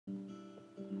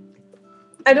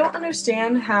I don't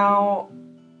understand how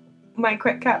my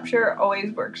quick capture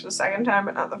always works the second time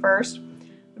but not the first.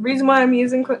 The reason why I'm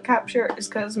using quick capture is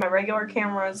because my regular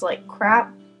camera is like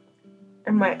crap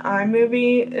and my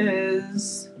iMovie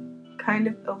is kind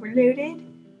of overloaded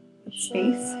with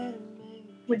space,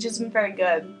 which isn't very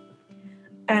good.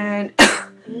 And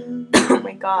oh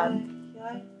my god.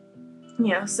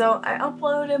 Yeah, so I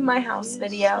uploaded my house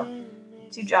video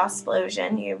to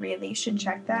jossdeaddoll. You really should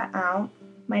check that out.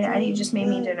 My daddy just made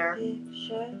me dinner.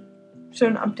 So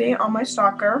an update on my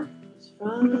stalker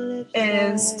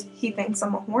is he thinks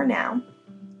I'm a whore now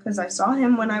because I saw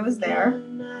him when I was there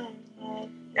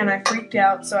and I freaked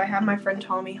out, so I had my friend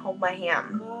Tommy hold my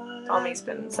hand. Tommy's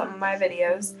been in some of my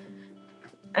videos,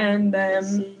 and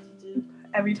then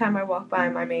every time I walk by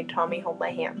him I made Tommy hold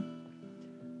my hand.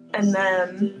 And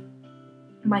then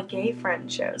my gay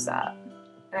friend shows up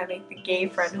and I make the gay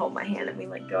friend hold my hand and we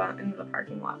like go out into the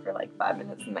parking lot for like 5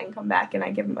 minutes and then come back and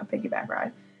I give him a piggyback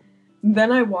ride.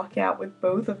 Then I walk out with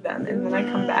both of them and then I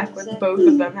come back with both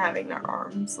of them having their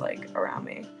arms like around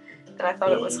me. And I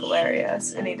thought it was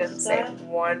hilarious and he didn't say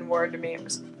one word to me. It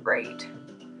was great.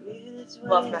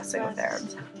 Love messing with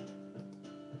Arabs.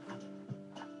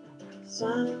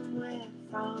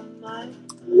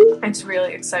 It's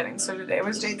really exciting. So today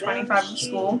was day 25 of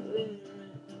school.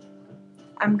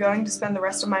 I'm going to spend the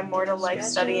rest of my mortal life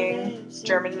studying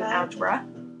German and algebra.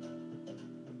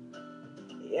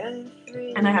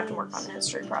 And I have to work on a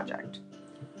history project.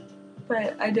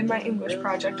 But I did my English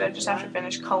project, I just have to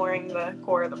finish coloring the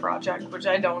core of the project, which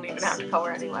I don't even have to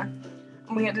color anyway.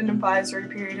 And we had an advisory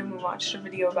period and we watched a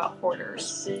video about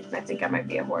hoarders. And I think I might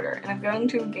be a hoarder. And I'm going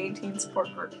to a gay teen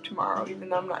support group tomorrow, even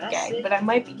though I'm not gay. But I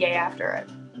might be gay after it.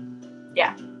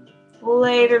 Yeah.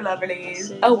 Later,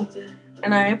 lovelies. Oh,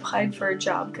 and I applied for a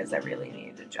job because I really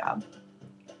needed a job.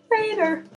 Later.